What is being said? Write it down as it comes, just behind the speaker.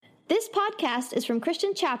This podcast is from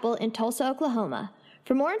Christian Chapel in Tulsa, Oklahoma.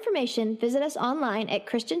 For more information, visit us online at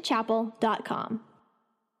christianchapel.com.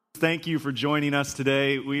 Thank you for joining us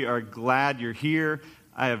today. We are glad you're here.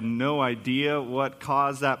 I have no idea what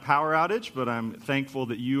caused that power outage, but I'm thankful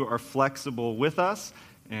that you are flexible with us.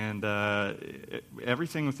 And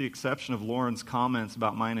everything with the exception of Lauren's comments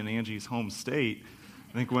about mine and Angie's home state,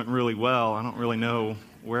 I think went really well. I don't really know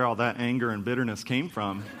where all that anger and bitterness came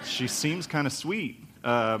from. She seems kind of sweet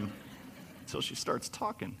until she starts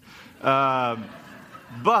talking. But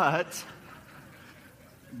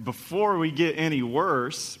before we get any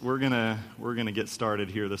worse, we're gonna get started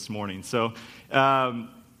here this morning. So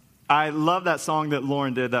I love that song that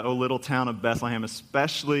Lauren did, that "O Little Town of Bethlehem,"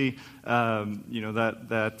 especially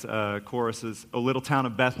that chorus is, "O little town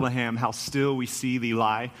of Bethlehem, how still we see thee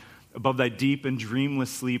lie. Above thy deep and dreamless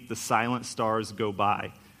sleep, the silent stars go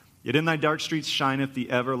by. Yet in thy dark streets shineth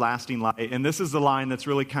the everlasting light." And this is the line that's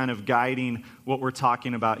really kind of guiding what we're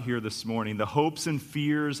talking about here this morning. The hopes and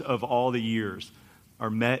fears of all the years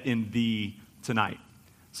are met in thee tonight.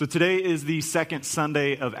 So today is the second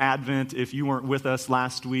Sunday of Advent. If you weren't with us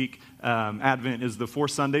last week, Advent is the 4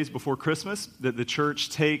 Sundays before Christmas that the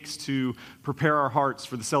church takes to prepare our hearts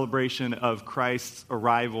for the celebration of Christ's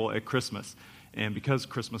arrival at Christmas. And because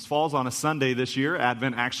Christmas falls on a Sunday this year,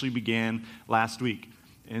 Advent actually began last week.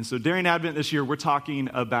 And so during Advent this year, we're talking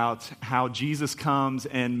about how Jesus comes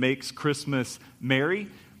and makes Christmas merry,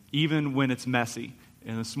 even when it's messy.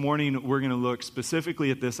 And this morning, we're going to look specifically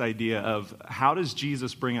at this idea of how does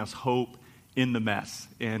Jesus bring us hope in the mess?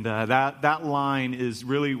 And that line is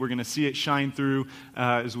really, we're going to see it shine through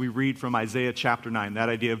as we read from Isaiah chapter 9, that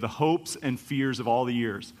idea of the hopes and fears of all the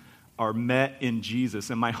years are met in Jesus.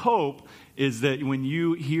 And my hope is that when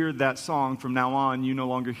you hear that song from now on, you no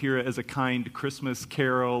longer hear it as a kind Christmas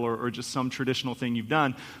carol or just some traditional thing you've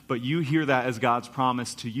done, but you hear that as God's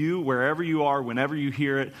promise to you, wherever you are, whenever you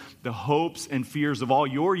hear it. The hopes and fears of all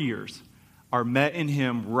your years are met in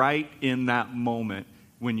Him right in that moment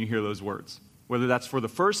when you hear those words. Whether that's for the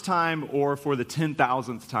first time or for the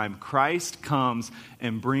 10,000th time, Christ comes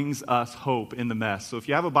and brings us hope in the mess. So if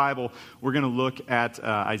you have a Bible, we're going to look at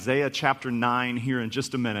Isaiah chapter 9 here in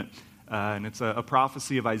just a minute. And it's a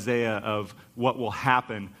prophecy of Isaiah of what will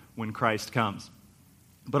happen when Christ comes.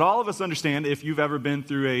 But all of us understand, if you've ever been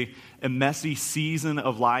through a messy season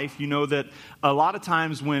of life, you know that a lot of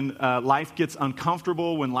times when life gets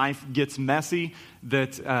uncomfortable, when life gets messy,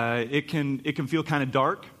 that it can feel kind of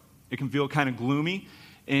dark. It can feel kind of gloomy.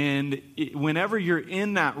 And whenever you're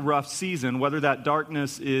in that rough season, whether that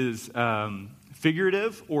darkness is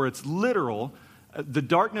figurative or it's literal, the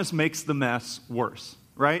darkness makes the mess worse.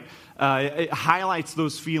 Right? It highlights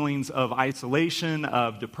those feelings of isolation,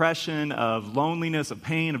 of depression, of loneliness, of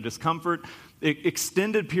pain, of discomfort.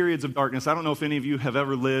 Extended periods of darkness. I don't know if any of you have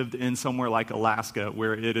ever lived in somewhere like Alaska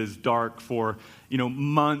where it is dark for,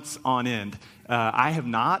 months on end. I have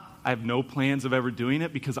not. I have no plans of ever doing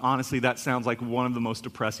it because honestly, that sounds like one of the most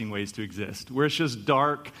depressing ways to exist, where it's just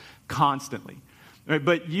dark constantly. Right,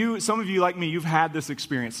 but some of you like me, you've had this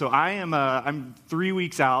experience. So I'm 3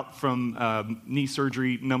 weeks out from knee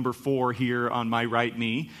surgery number 4 here on my right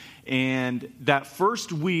knee. And that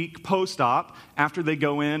first week post-op, after they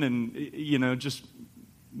go in and, just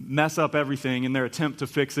mess up everything in their attempt to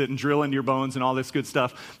fix it and drill into your bones and all this good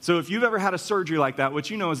stuff. So if you've ever had a surgery like that, what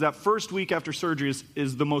you know is that first week after surgery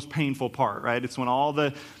is the most painful part, right? It's when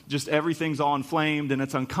everything's all inflamed and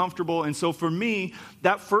it's uncomfortable. And so for me,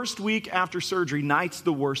 that first week after surgery, night's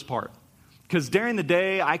the worst part. Because during the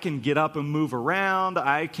day, I can get up and move around.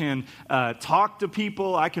 I can talk to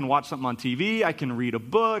people. I can watch something on TV. I can read a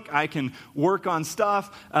book. I can work on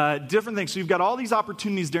stuff, different things. So you've got all these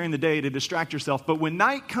opportunities during the day to distract yourself. But when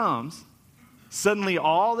night comes, suddenly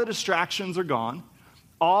all the distractions are gone.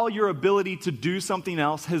 All your ability to do something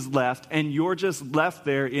else has left, and you're just left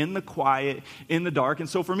there in the quiet, in the dark. And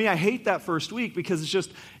so for me, I hate that first week because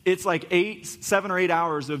it's like 7 or 8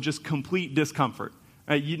 hours of just complete discomfort.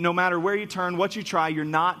 No matter where you turn, what you try, you're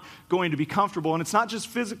not going to be comfortable. And it's not just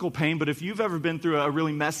physical pain, but if you've ever been through a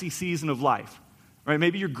really messy season of life, right?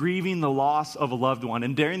 Maybe you're grieving the loss of a loved one.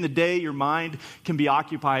 And during the day, your mind can be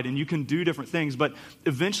occupied and you can do different things. But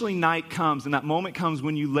eventually night comes, and that moment comes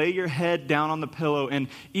when you lay your head down on the pillow. And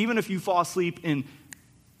even if you fall asleep in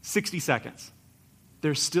 60 seconds,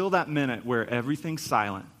 there's still that minute where everything's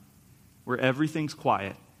silent, where everything's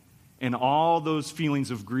quiet. And all those feelings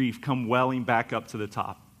of grief come welling back up to the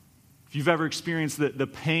top. If you've ever experienced the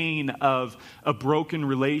pain of a broken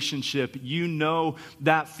relationship, you know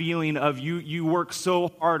that feeling of you work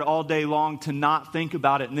so hard all day long to not think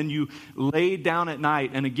about it, and then you lay down at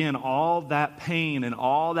night, and again, all that pain and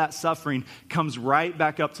all that suffering comes right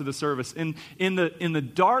back up to the surface. In the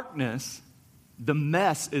darkness, the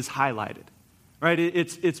mess is highlighted, right?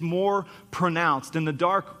 It's more pronounced. In the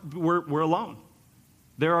dark, we're alone.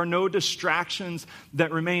 There are no distractions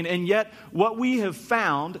that remain. And yet, what we have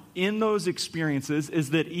found in those experiences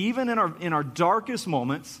is that even in our darkest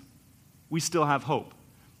moments, we still have hope.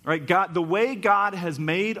 Right? God, the way God has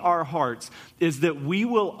made our hearts is that we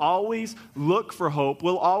will always look for hope.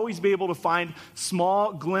 We'll always be able to find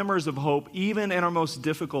small glimmers of hope, even in our most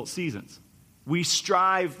difficult seasons. We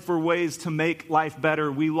strive for ways to make life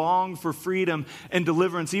better. We long for freedom and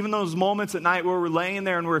deliverance. Even those moments at night where we're laying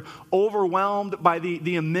there and we're overwhelmed by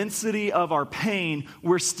the immensity of our pain,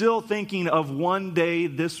 we're still thinking of one day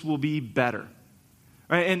this will be better.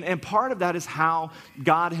 Right? And part of that is how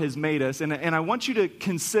God has made us. And I want you to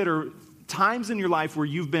consider times in your life where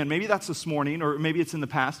you've been, maybe that's this morning or maybe it's in the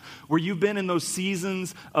past, where you've been in those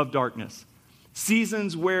seasons of darkness.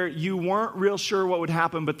 Seasons where you weren't real sure what would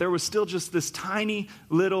happen, but there was still just this tiny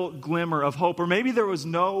little glimmer of hope. Or maybe there was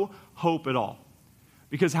no hope at all.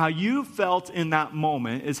 Because how you felt in that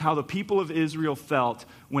moment is how the people of Israel felt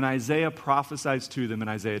when Isaiah prophesies to them in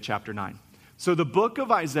Isaiah chapter 9. So the book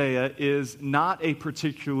of Isaiah is not a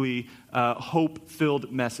particularly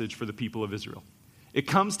hope-filled message for the people of Israel. It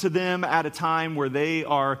comes to them at a time where they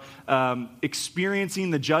are experiencing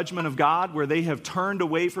the judgment of God, where they have turned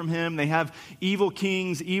away from him. They have evil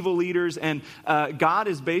kings, evil leaders, and God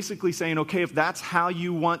is basically saying, okay, if that's how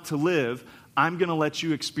you want to live, I'm going to let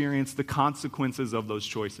you experience the consequences of those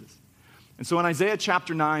choices. And so in Isaiah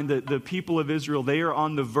chapter 9, the people of Israel, they are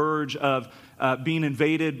on the verge of being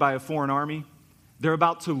invaded by a foreign army. They're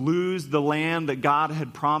about to lose the land that God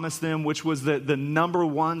had promised them, which was the number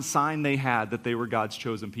one sign they had that they were God's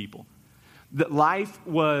chosen people. That life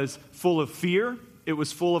was full of fear. It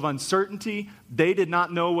was full of uncertainty. They did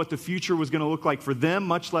not know what the future was going to look like for them,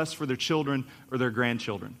 much less for their children or their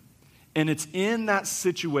grandchildren. And it's in that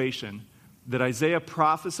situation that Isaiah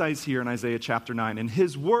prophesies here in Isaiah chapter 9. And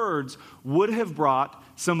his words would have brought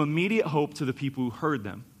some immediate hope to the people who heard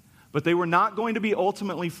them. But they were not going to be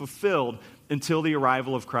ultimately fulfilled until the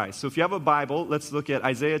arrival of Christ. So if you have a Bible, let's look at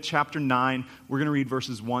Isaiah chapter 9. We're going to read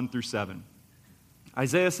verses 1 through 7.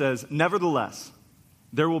 Isaiah says, "Nevertheless,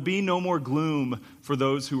 there will be no more gloom for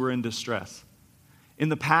those who are in distress. In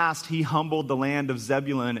the past, he humbled the land of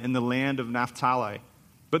Zebulun and the land of Naphtali.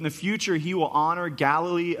 But in the future, he will honor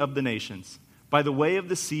Galilee of the nations, by the way of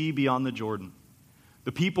the sea beyond the Jordan.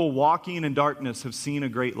 The people walking in darkness have seen a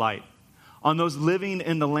great light. On those living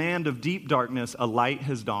in the land of deep darkness, a light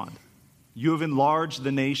has dawned. You have enlarged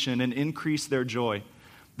the nation and increased their joy.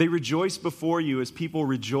 They rejoice before you as people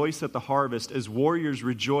rejoice at the harvest, as warriors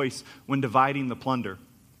rejoice when dividing the plunder.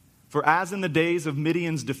 For as in the days of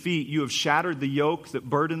Midian's defeat, you have shattered the yoke that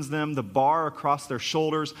burdens them, the bar across their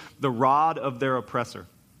shoulders, the rod of their oppressor.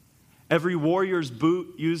 Every warrior's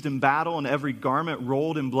boot used in battle and every garment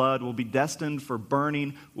rolled in blood will be destined for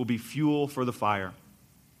burning, will be fuel for the fire.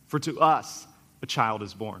 For to us a child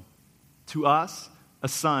is born. To us a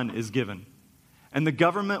son is given. And the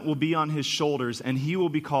government will be on his shoulders, and he will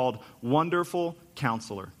be called Wonderful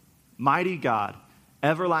Counselor, Mighty God,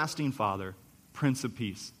 Everlasting Father, Prince of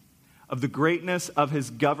Peace. Of the greatness of his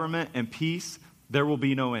government and peace there will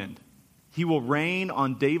be no end. He will reign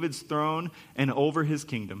on David's throne and over his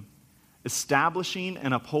kingdom, establishing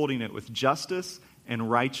and upholding it with justice and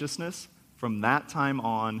righteousness from that time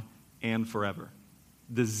on and forever.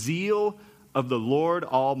 The zeal of the Lord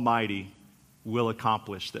Almighty will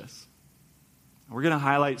accomplish this." We're going to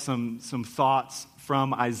highlight some thoughts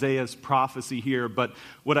from Isaiah's prophecy here, but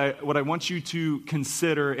what I want you to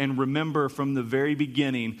consider and remember from the very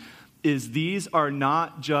beginning is these are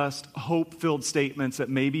not just hope-filled statements that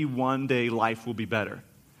maybe one day life will be better.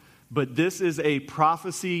 But this is a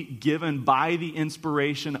prophecy given by the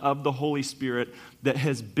inspiration of the Holy Spirit that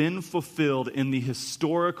has been fulfilled in the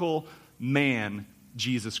historical man,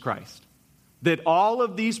 Jesus Christ. That all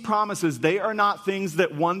of these promises, they are not things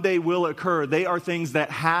that one day will occur. They are things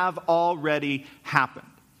that have already happened.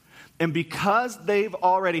 And because they've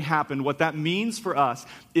already happened, what that means for us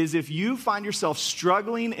is if you find yourself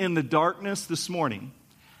struggling in the darkness this morning,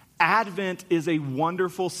 Advent is a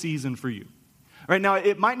wonderful season for you. Right now,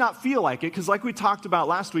 it might not feel like it, because like we talked about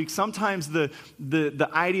last week, sometimes the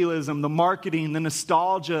idealism, the marketing, the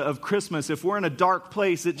nostalgia of Christmas, if we're in a dark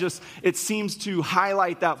place, it seems to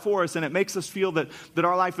highlight that for us, and it makes us feel that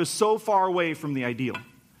our life is so far away from the ideal.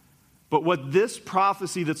 But what this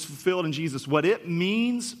prophecy that's fulfilled in Jesus, what it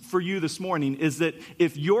means for you this morning is that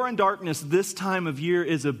if you're in darkness, this time of year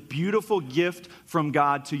is a beautiful gift from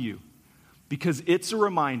God to you. Because it's a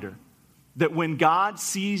reminder that when God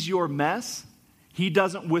sees your mess, he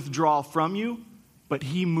doesn't withdraw from you, but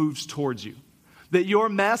he moves towards you. That your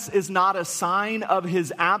mess is not a sign of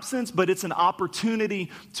his absence, but it's an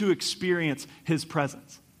opportunity to experience his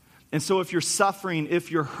presence. And so if you're suffering,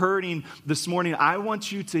 if you're hurting this morning, I want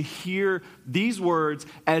you to hear these words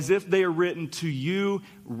as if they are written to you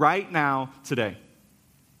right now, today.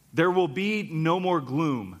 There will be no more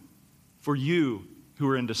gloom for you who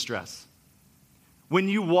are in distress. When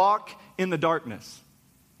you walk in the darkness,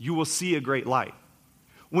 you will see a great light.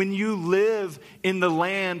 When you live in the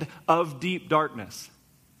land of deep darkness,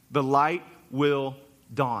 the light will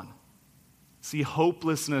dawn. See,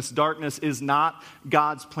 hopelessness, darkness is not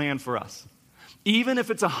God's plan for us. Even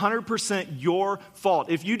if it's 100% your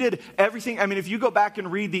fault. If you did everything, if you go back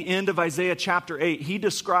and read the end of Isaiah chapter 8, he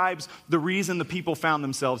describes the reason the people found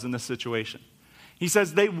themselves in this situation. He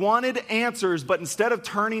says they wanted answers, but instead of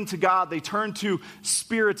turning to God, they turned to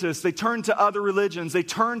spiritists, they turned to other religions, they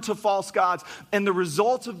turned to false gods. And the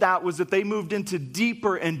result of that was that they moved into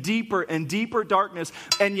deeper and deeper and deeper darkness.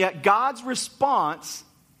 And yet God's response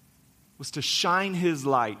was to shine his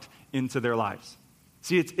light into their lives.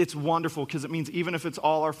 See, it's wonderful because it means even if it's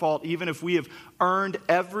all our fault, even if we have earned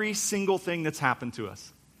every single thing that's happened to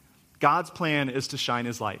us, God's plan is to shine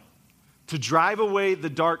his light, to drive away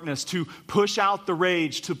the darkness, to push out the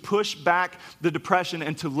rage, to push back the depression,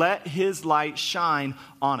 and to let his light shine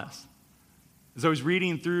on us. As I was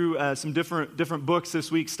reading through some different books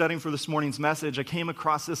this week, studying for this morning's message, I came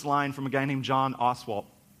across this line from a guy named John Oswalt.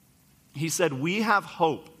 He said, "We have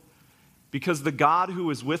hope because the God who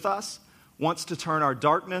is with us wants to turn our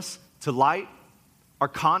darkness to light, our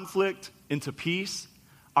conflict into peace,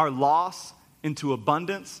 our loss into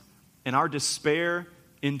abundance, and our despair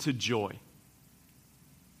into joy."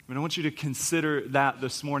 I want you to consider that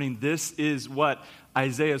this morning. This is what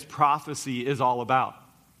Isaiah's prophecy is all about.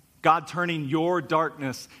 God turning your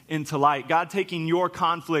darkness into light. God taking your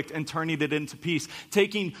conflict and turning it into peace.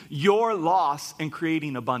 Taking your loss and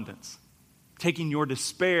creating abundance. Taking your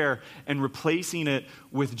despair and replacing it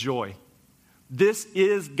with joy. This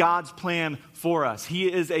is God's plan for us. He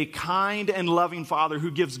is a kind and loving Father who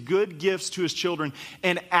gives good gifts to his children.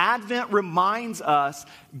 And Advent reminds us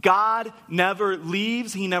God never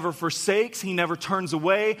leaves, he never forsakes, he never turns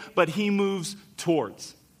away, but he moves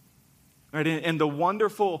towards. Right? And the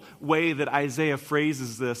wonderful way that Isaiah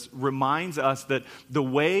phrases this reminds us that the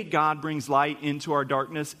way God brings light into our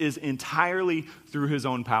darkness is entirely through his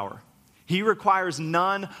own power. He requires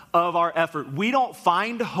none of our effort. We don't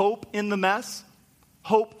find hope in the mess.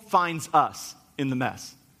 Hope finds us in the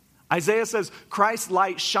mess. Isaiah says Christ's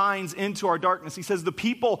light shines into our darkness. He says the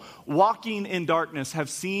people walking in darkness have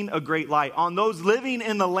seen a great light. On those living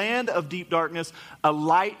in the land of deep darkness, a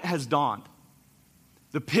light has dawned.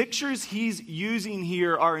 The pictures he's using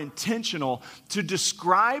here are intentional to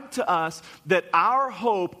describe to us that our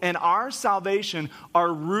hope and our salvation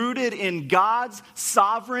are rooted in God's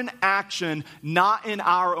sovereign action, not in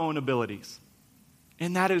our own abilities.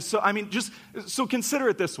 And that is so consider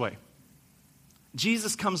it this way.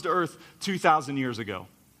 Jesus comes to earth 2,000 years ago.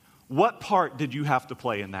 What part did you have to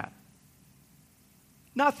play in that?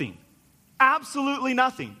 Nothing. Absolutely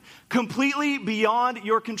nothing. Completely beyond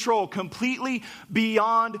your control. Completely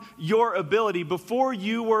beyond your ability. Before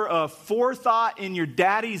you were a forethought in your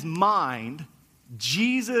daddy's mind,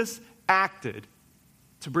 Jesus acted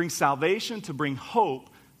to bring salvation, to bring hope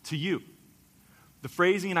to you. The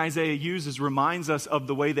phrasing Isaiah uses reminds us of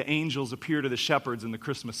the way the angels appear to the shepherds in the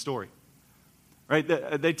Christmas story. Right?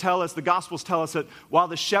 They tell us, the Gospels tell us that while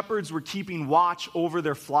the shepherds were keeping watch over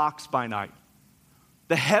their flocks by night,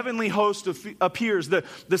 the heavenly host appears,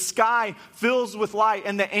 the sky fills with light,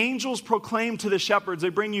 and the angels proclaim to the shepherds, they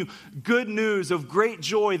bring you good news of great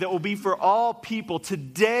joy that will be for all people.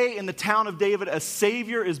 Today in the town of David, a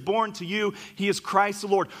Savior is born to you. He is Christ the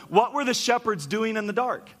Lord. What were the shepherds doing in the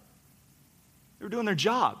dark? They were doing their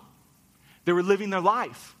job. They were living their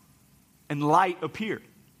life, and light appeared.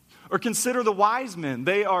 Or consider the wise men.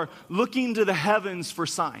 They are looking to the heavens for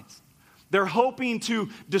signs. They're hoping to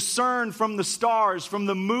discern from the stars, from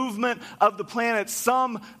the movement of the planets,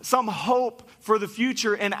 some hope for the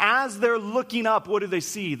future. And as they're looking up, what do they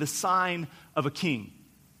see? The sign of a king.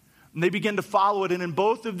 And they begin to follow it. And in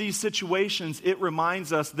both of these situations, it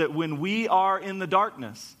reminds us that when we are in the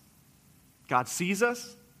darkness, God sees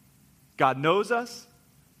us, God knows us,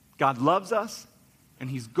 God loves us, and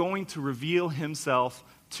he's going to reveal himself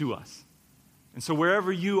to us. And so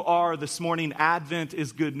wherever you are this morning, Advent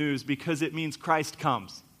is good news because it means Christ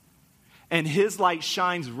comes. And his light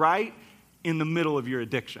shines right in the middle of your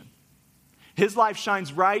addiction. His light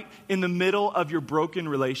shines right in the middle of your broken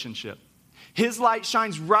relationship. His light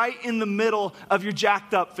shines right in the middle of your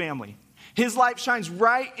jacked up family. His light shines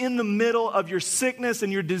right in the middle of your sickness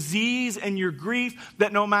and your disease and your grief,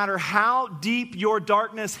 that no matter how deep your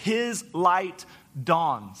darkness, his light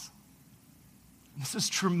dawns. This is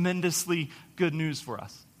tremendously good news for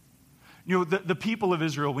us. You know, the people of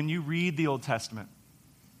Israel, when you read the Old Testament,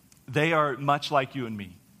 they are much like you and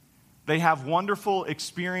me. They have wonderful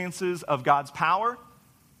experiences of God's power,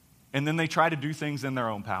 and then they try to do things in their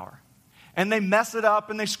own power. And they mess it up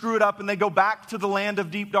and they screw it up and they go back to the land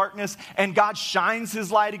of deep darkness, and God shines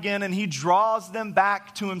his light again and he draws them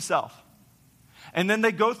back to himself. And then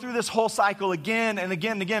they go through this whole cycle again and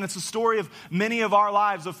again and again. It's a story of many of our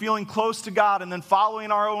lives of feeling close to God and then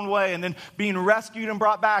following our own way and then being rescued and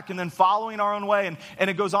brought back and then following our own way. And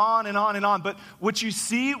it goes on and on and on. But what you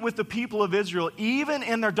see with the people of Israel, even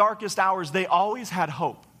in their darkest hours, they always had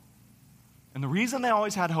hope. And the reason they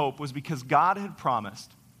always had hope was because God had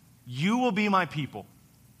promised, you will be my people,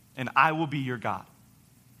 and I will be your God.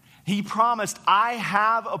 He promised, I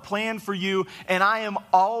have a plan for you, and I am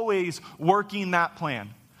always working that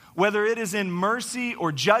plan. Whether it is in mercy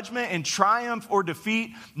or judgment, in triumph or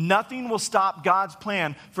defeat, nothing will stop God's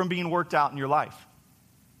plan from being worked out in your life.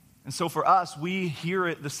 And so for us, we hear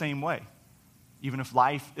it the same way. Even if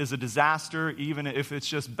life is a disaster, even if it's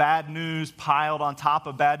just bad news piled on top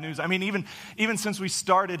of bad news. I mean, even since we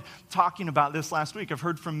started talking about this last week, I've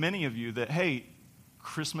heard from many of you that, hey,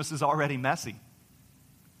 Christmas is already messy.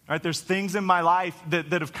 Right? There's things in my life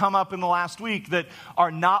that have come up in the last week that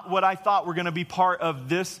are not what I thought were going to be part of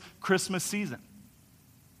this Christmas season.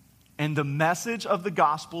 And the message of the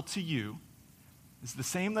gospel to you is the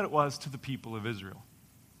same that it was to the people of Israel.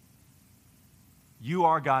 You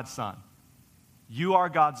are God's son. You are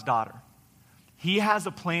God's daughter. He has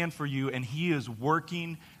a plan for you, and he is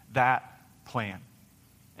working that plan.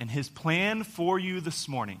 And his plan for you this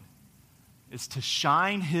morning is to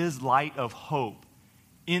shine his light of hope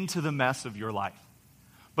into the mess of your life.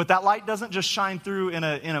 But that light doesn't just shine through in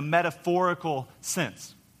a metaphorical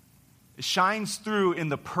sense. It shines through in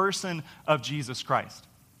the person of Jesus Christ.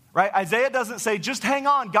 Right? Isaiah doesn't say, just hang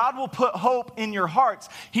on, God will put hope in your hearts.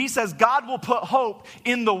 He says, God will put hope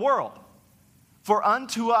in the world. For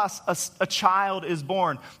unto us a child is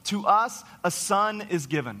born, to us a son is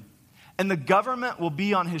given, and the government will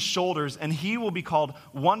be on his shoulders, and he will be called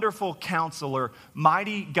Wonderful Counselor,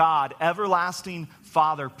 Mighty God, Everlasting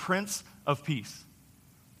Father, Prince of Peace.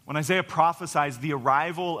 When Isaiah prophesies the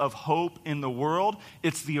arrival of hope in the world,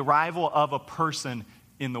 it's the arrival of a person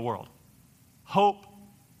in the world. Hope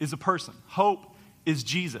is a person. Hope is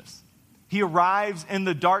Jesus. He arrives in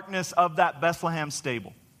the darkness of that Bethlehem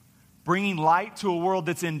stable, bringing light to a world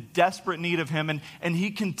that's in desperate need of him. And he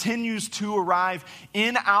continues to arrive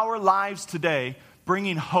in our lives today,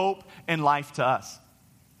 bringing hope and life to us.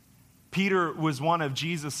 Peter was one of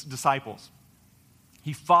Jesus' disciples.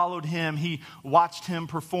 He followed him. He watched him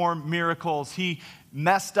perform miracles. He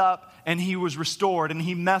messed up and he was restored. And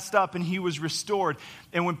he messed up and he was restored.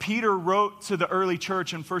 And when Peter wrote to the early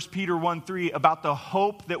church in 1 Peter 1:3 about the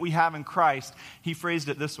hope that we have in Christ, he phrased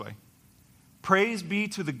it this way. Praise be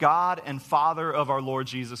to the God and Father of our Lord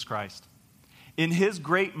Jesus Christ. In his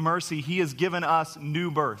great mercy, he has given us new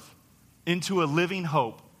birth into a living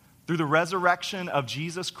hope through the resurrection of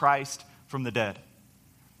Jesus Christ from the dead.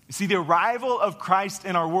 You see, the arrival of Christ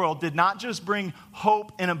in our world did not just bring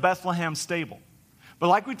hope in a Bethlehem stable. But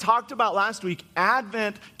like we talked about last week,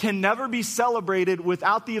 Advent can never be celebrated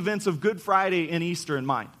without the events of Good Friday and Easter in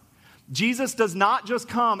mind. Jesus does not just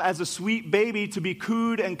come as a sweet baby to be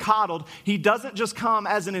cooed and coddled. He doesn't just come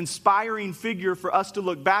as an inspiring figure for us to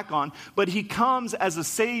look back on, but he comes as a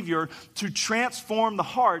savior to transform the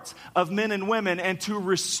hearts of men and women and to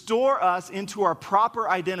restore us into our proper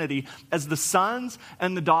identity as the sons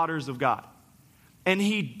and the daughters of God. And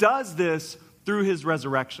he does this through his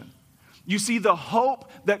resurrection. You see, the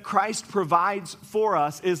hope that Christ provides for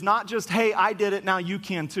us is not just, hey, I did it, now you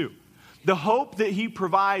can too. The hope that he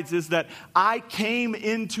provides is that I came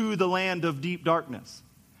into the land of deep darkness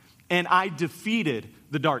and I defeated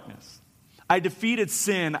the darkness. I defeated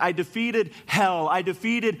sin. I defeated hell. I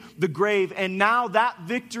defeated the grave. And now that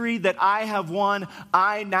victory that I have won,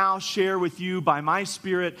 I now share with you by my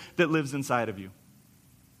Spirit that lives inside of you.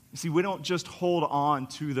 You see, we don't just hold on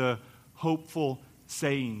to the hopeful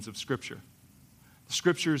sayings of Scripture.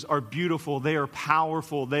 Scriptures are beautiful. They are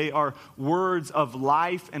powerful. They are words of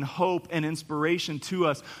life and hope and inspiration to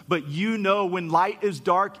us. But you know, when light is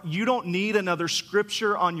dark, you don't need another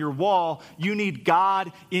scripture on your wall. You need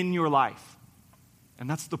God in your life. And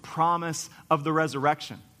that's the promise of the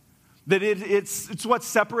resurrection. That it's what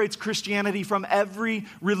separates Christianity from every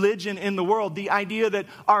religion in the world. The idea that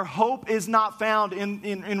our hope is not found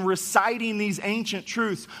in reciting these ancient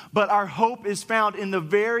truths, but our hope is found in the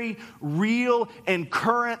very real and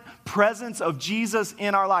current presence of Jesus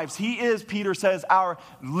in our lives. He is, Peter says, our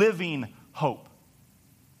living hope.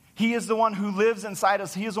 He is the one who lives inside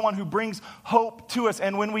us. He is the one who brings hope to us.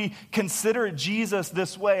 And when we consider Jesus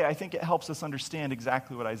this way, I think it helps us understand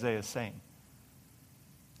exactly what Isaiah is saying.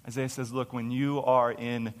 Isaiah says, look, when you are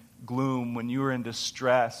in gloom, when you are in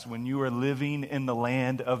distress, when you are living in the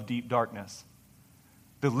land of deep darkness,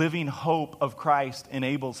 the living hope of Christ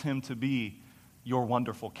enables him to be your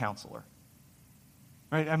wonderful counselor.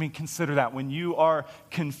 Right? I mean, consider that. When you are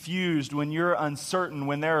confused, when you're uncertain,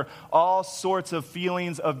 when there are all sorts of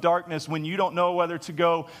feelings of darkness, when you don't know whether to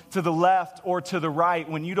go to the left or to the right,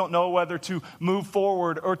 when you don't know whether to move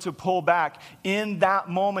forward or to pull back, in that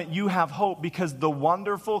moment you have hope because the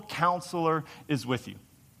wonderful counselor is with you.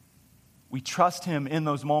 We trust him in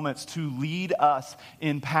those moments to lead us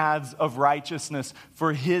in paths of righteousness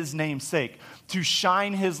for his name's sake, to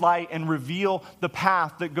shine his light and reveal the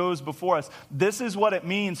path that goes before us. This is what it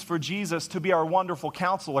means for Jesus to be our wonderful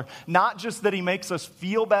counselor. Not just that he makes us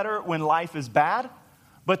feel better when life is bad,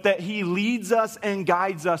 but that he leads us and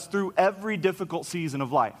guides us through every difficult season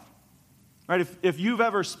of life. Right? If you've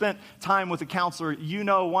ever spent time with a counselor, you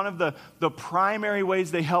know one of the primary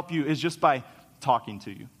ways they help you is just by talking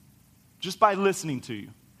to you. Just by listening to you,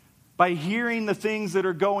 by hearing the things that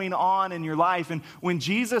are going on in your life. And when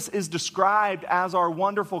Jesus is described as our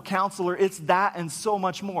wonderful counselor, it's that and so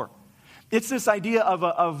much more. It's this idea of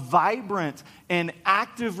a vibrant and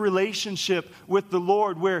active relationship with the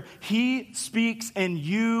Lord where he speaks and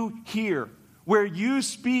you hear, where you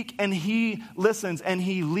speak and he listens, and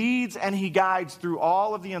he leads and he guides through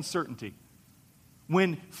all of the uncertainty.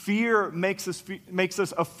 When fear makes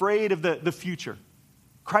us afraid of the future,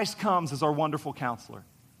 Christ comes as our wonderful counselor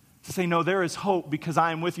to say, no, there is hope because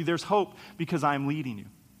I am with you. There's hope because I am leading you.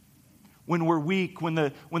 When we're weak, when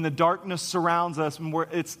the darkness surrounds us, when we're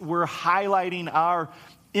highlighting our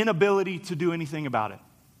inability to do anything about it,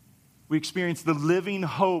 we experience the living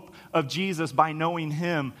hope of Jesus by knowing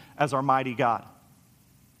him as our mighty God.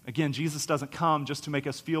 Again, Jesus doesn't come just to make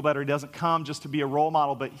us feel better. He doesn't come just to be a role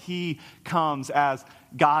model, but he comes as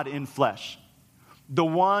God in flesh. The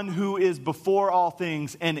one who is before all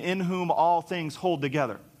things and in whom all things hold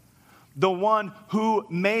together. The one who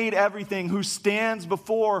made everything, who stands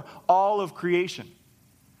before all of creation.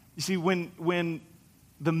 You see, when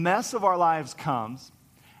the mess of our lives comes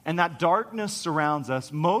and that darkness surrounds us,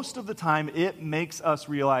 most of the time it makes us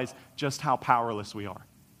realize just how powerless we are.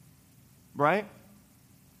 Right?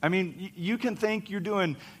 I mean, you can think you're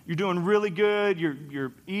doing really good,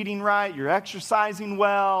 you're eating right, you're exercising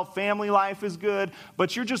well, family life is good,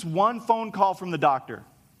 but you're just one phone call from the doctor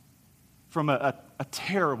from a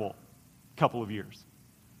terrible couple of years.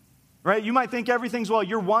 Right? You might think everything's well.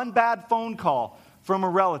 You're one bad phone call from a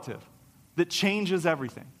relative that changes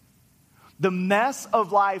everything. The mess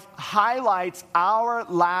of life highlights our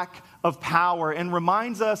lack of power and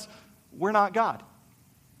reminds us we're not God.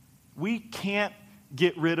 We can't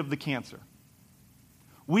get rid of the cancer.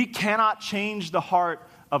 We cannot change the heart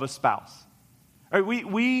of a spouse. Right?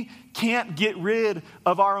 We can't get rid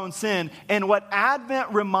of our own sin. And what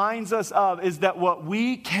Advent reminds us of is that what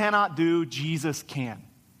we cannot do, Jesus can.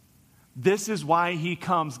 This is why he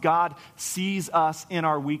comes. God sees us in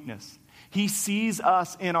our weakness. He sees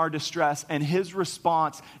us in our distress, and his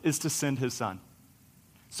response is to send his son.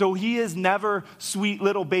 So he is never sweet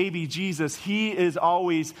little baby Jesus. He is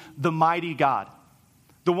always the mighty God.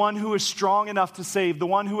 The one who is strong enough to save, the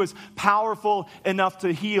one who is powerful enough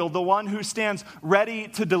to heal, the one who stands ready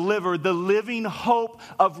to deliver, the living hope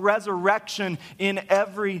of resurrection in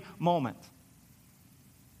every moment.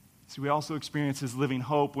 So we also experience his living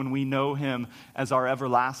hope when we know him as our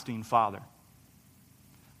everlasting Father.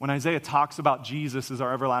 When Isaiah talks about Jesus as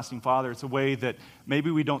our everlasting Father, it's a way that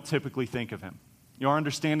maybe we don't typically think of him. Our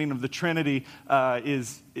understanding of the Trinity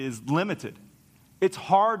is limited. It's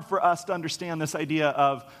hard for us to understand this idea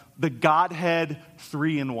of the Godhead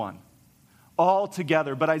 3 in 1, all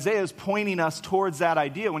together. But Isaiah is pointing us towards that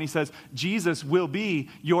idea when he says, Jesus will be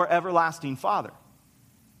your everlasting Father.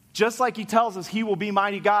 Just like he tells us he will be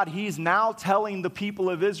mighty God, he's now telling the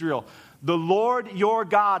people of Israel, the Lord your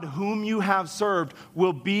God, whom you have served,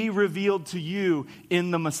 will be revealed to you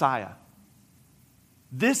in the Messiah.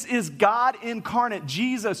 This is God incarnate,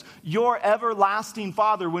 Jesus, your everlasting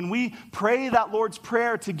Father. When we pray that Lord's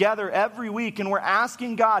Prayer together every week and we're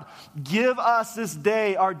asking God, give us this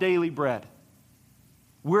day our daily bread,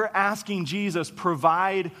 we're asking Jesus,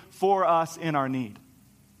 provide for us in our need.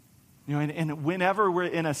 And whenever we're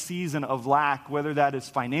in a season of lack, whether that is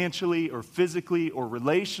financially or physically or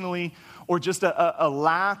relationally, or just a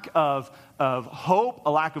lack of hope,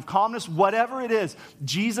 a lack of calmness, whatever it is,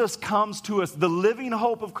 Jesus comes to us. The living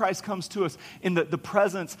hope of Christ comes to us in the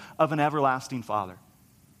presence of an everlasting Father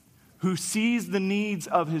who sees the needs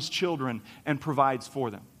of his children and provides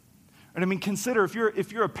for them. And I mean, consider,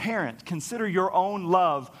 if you're a parent, consider your own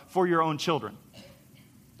love for your own children.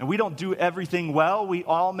 And we don't do everything well. We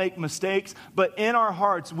all make mistakes. But in our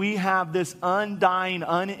hearts, we have this undying,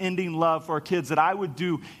 unending love for our kids that I would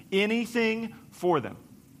do anything for them.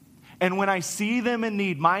 And when I see them in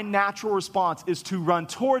need, my natural response is to run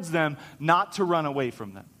towards them, not to run away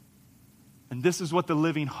from them. And this is what the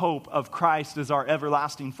living hope of Christ as our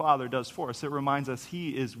everlasting Father does for us. It reminds us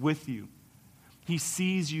he is with you. He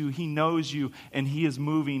sees you, he knows you, and he is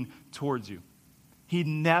moving towards you. He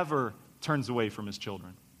never turns away from his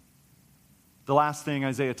children. The last thing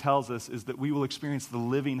Isaiah tells us is that we will experience the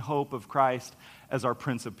living hope of Christ as our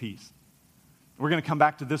Prince of Peace. We're going to come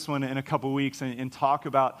back to this one in a couple of weeks and talk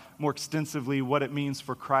about more extensively what it means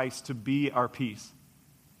for Christ to be our peace.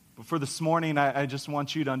 But for this morning, I just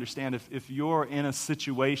want you to understand if you're in a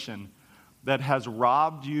situation that has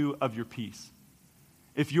robbed you of your peace,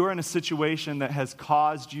 if you're in a situation that has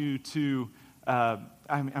caused you to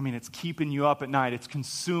it's keeping you up at night. It's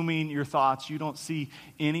consuming your thoughts. You don't see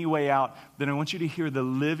any way out. Then I want you to hear the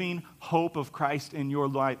living hope of Christ in your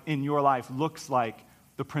life looks like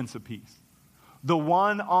the Prince of Peace. The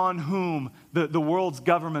one on whom the world's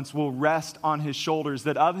governments will rest on his shoulders,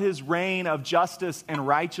 that of his reign of justice and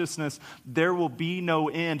righteousness, there will be no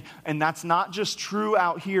end. And that's not just true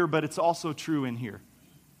out here, but it's also true in here.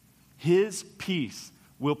 His peace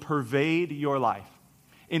will pervade your life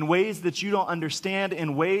in ways that you don't understand,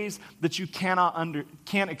 in ways that you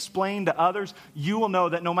can't explain to others. You will know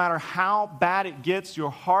that no matter how bad it gets,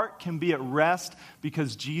 your heart can be at rest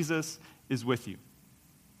because Jesus is with you.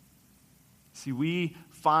 See, we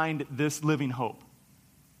find this living hope,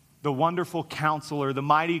 the wonderful Counselor, the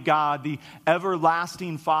mighty God, the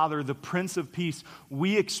everlasting Father, the Prince of Peace.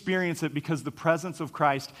 We experience it because the presence of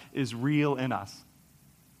Christ is real in us.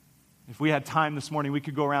 If we had time this morning, we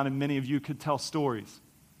could go around and many of you could tell stories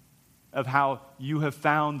of how you have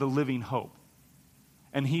found the living hope.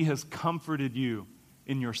 And he has comforted you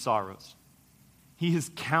in your sorrows. He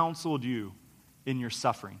has counseled you in your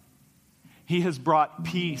suffering. He has brought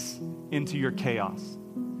peace into your chaos.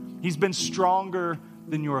 He's been stronger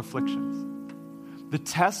than your afflictions. The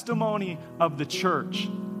testimony of the church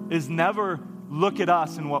is never look at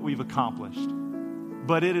us and what we've accomplished,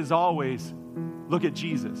 but it is always look at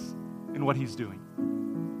Jesus and what he's doing.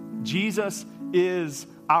 Jesus is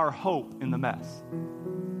our hope in the mess.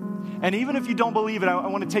 And even if you don't believe it, I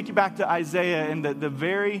want to take you back to Isaiah in the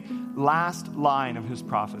very last line of his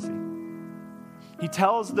prophecy. He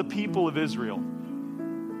tells the people of Israel,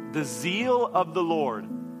 the zeal of the Lord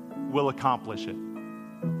will accomplish it.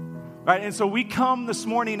 Right? And so we come this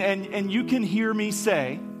morning and you can hear me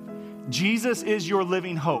say, Jesus is your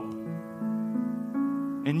living hope.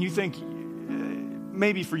 And you think,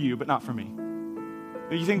 maybe for you, but not for me.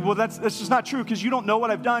 You think, well, that's just not true because you don't know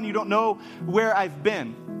what I've done. You don't know where I've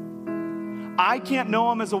been. I can't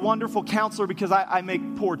know him as a wonderful counselor because I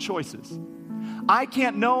make poor choices. I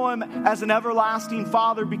can't know him as an everlasting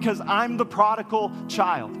Father because I'm the prodigal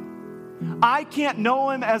child. I can't know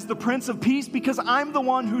him as the Prince of Peace because I'm the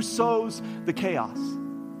one who sows the chaos.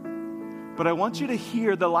 But I want you to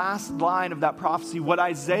hear the last line of that prophecy, what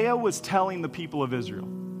Isaiah was telling the people of Israel.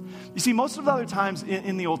 You see, most of the other times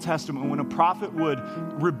in the Old Testament, when a prophet would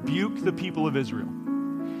rebuke the people of Israel,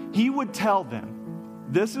 he would tell them,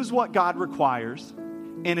 this is what God requires,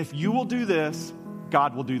 and if you will do this,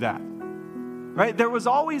 God will do that. Right? There was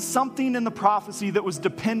always something in the prophecy that was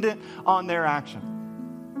dependent on their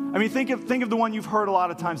action. I mean, think of the one you've heard a lot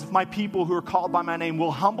of times. If my people who are called by my name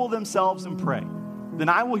will humble themselves and pray, then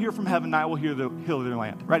I will hear from heaven and I will heal their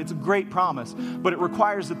land. Right? It's a great promise, but it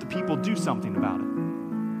requires that the people do something about it.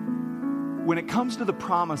 When it comes to the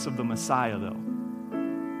promise of the Messiah, though,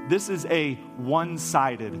 this is a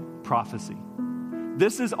one-sided prophecy.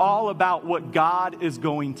 This is all about what God is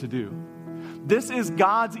going to do. This is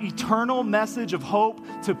God's eternal message of hope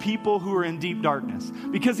to people who are in deep darkness.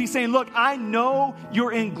 Because he's saying, look, I know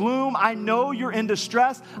you're in gloom. I know you're in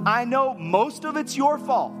distress. I know most of it's your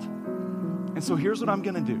fault. And so here's what I'm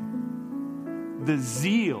going to do. The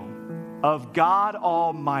zeal of God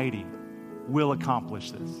Almighty will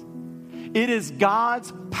accomplish this. It is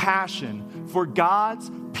God's passion for God's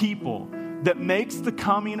people that makes the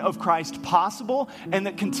coming of Christ possible and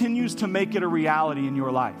that continues to make it a reality in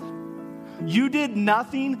your life. You did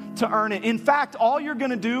nothing to earn it. In fact, all you're going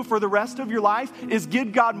to do for the rest of your life is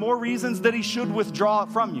give God more reasons that he should withdraw it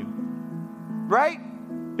from you. Right?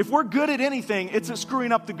 If we're good at anything, it's at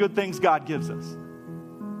screwing up the good things God gives us.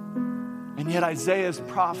 And yet Isaiah's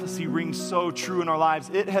prophecy rings so true in our lives.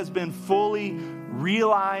 It has been fully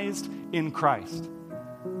realized in Christ.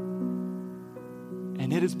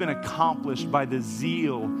 And it has been accomplished by the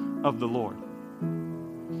zeal of the Lord.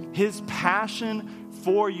 His passion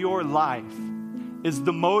for your life is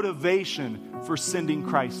the motivation for sending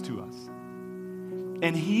Christ to us.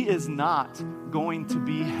 And he is not going to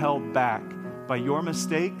be held back by your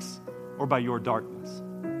mistakes or by your darkness.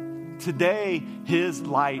 Today, his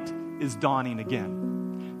light is dawning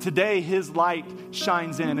again. Today, his light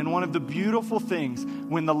shines in. And one of the beautiful things,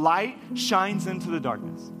 when the light shines into the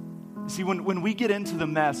darkness, see, when we get into the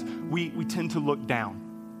mess, we tend to look down.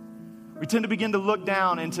 We tend to begin to look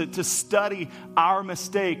down and to study our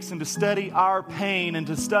mistakes and to study our pain and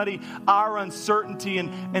to study our uncertainty.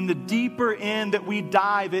 And the deeper in that we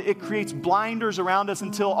dive, it creates blinders around us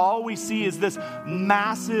until all we see is this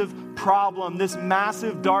massive problem, this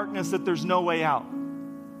massive darkness that there's no way out.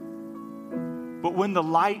 But when the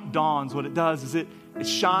light dawns, what it does is it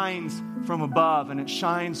shines from above and it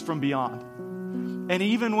shines from beyond. And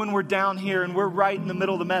even when we're down here and we're right in the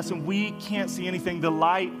middle of the mess and we can't see anything, the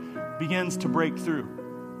light begins to break through.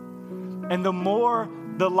 And the more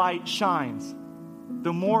the light shines,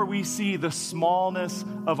 the more we see the smallness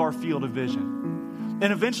of our field of vision.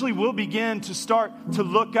 And eventually we'll begin to start to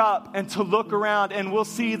look up and to look around, and we'll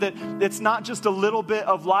see that it's not just a little bit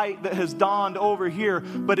of light that has dawned over here,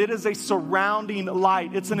 but it is a surrounding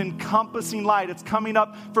light. It's an encompassing light. It's coming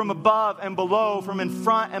up from above and below, from in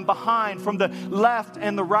front and behind, from the left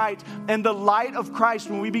and the right. And the light of Christ,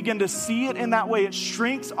 when we begin to see it in that way, it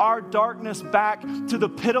shrinks our darkness back to the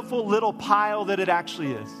pitiful little pile that it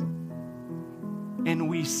actually is. And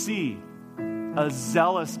we see a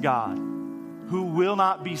zealous God who will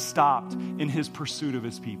not be stopped in his pursuit of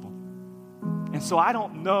his people. And so I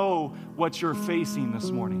don't know what you're facing this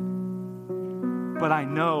morning, but I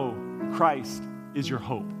know Christ is your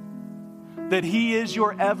hope, that he is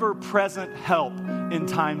your ever-present help in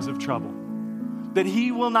times of trouble, that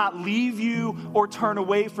he will not leave you or turn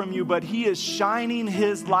away from you, but he is shining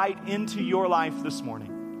his light into your life this morning.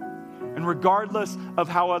 And regardless of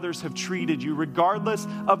how others have treated you, regardless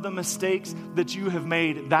of the mistakes that you have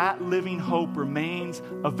made, that living hope remains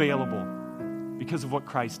available because of what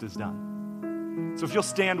Christ has done. So if you'll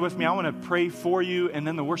stand with me, I want to pray for you, and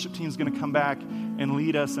then the worship team is going to come back and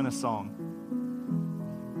lead us in a song.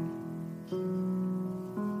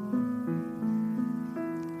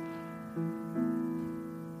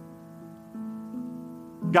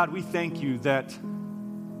 God, we thank you that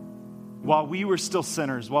while we were still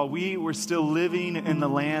sinners, while we were still living in the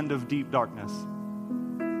land of deep darkness,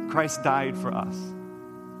 Christ died for us.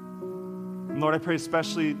 And Lord, I pray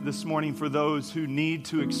especially this morning for those who need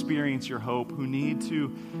to experience your hope, who need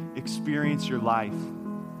to experience your life.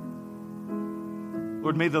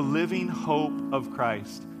 Lord, may the living hope of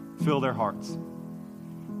Christ fill their hearts.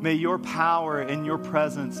 May your power and your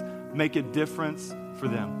presence make a difference for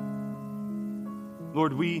them.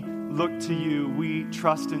 Lord, we look to you. We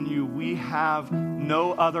trust in you. We have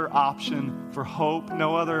no other option for hope,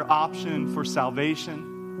 no other option for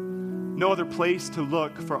salvation, no other place to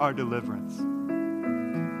look for our deliverance.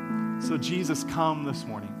 So Jesus, come this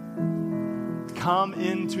morning. Come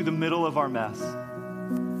into the middle of our mess.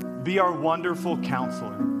 Be our wonderful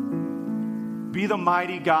counselor. Be the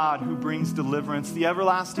mighty God who brings deliverance, the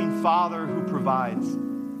everlasting Father who provides,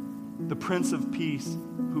 the Prince of Peace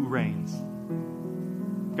who reigns.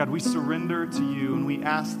 God, we surrender to you and we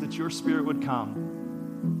ask that your Spirit would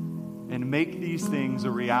come and make these things a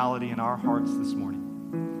reality in our hearts this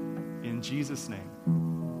morning. In Jesus' name,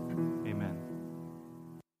 amen.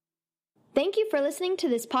 Thank you for listening to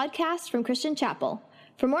this podcast from Christian Chapel.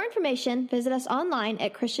 For more information, visit us online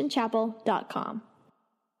at christianchapel.com.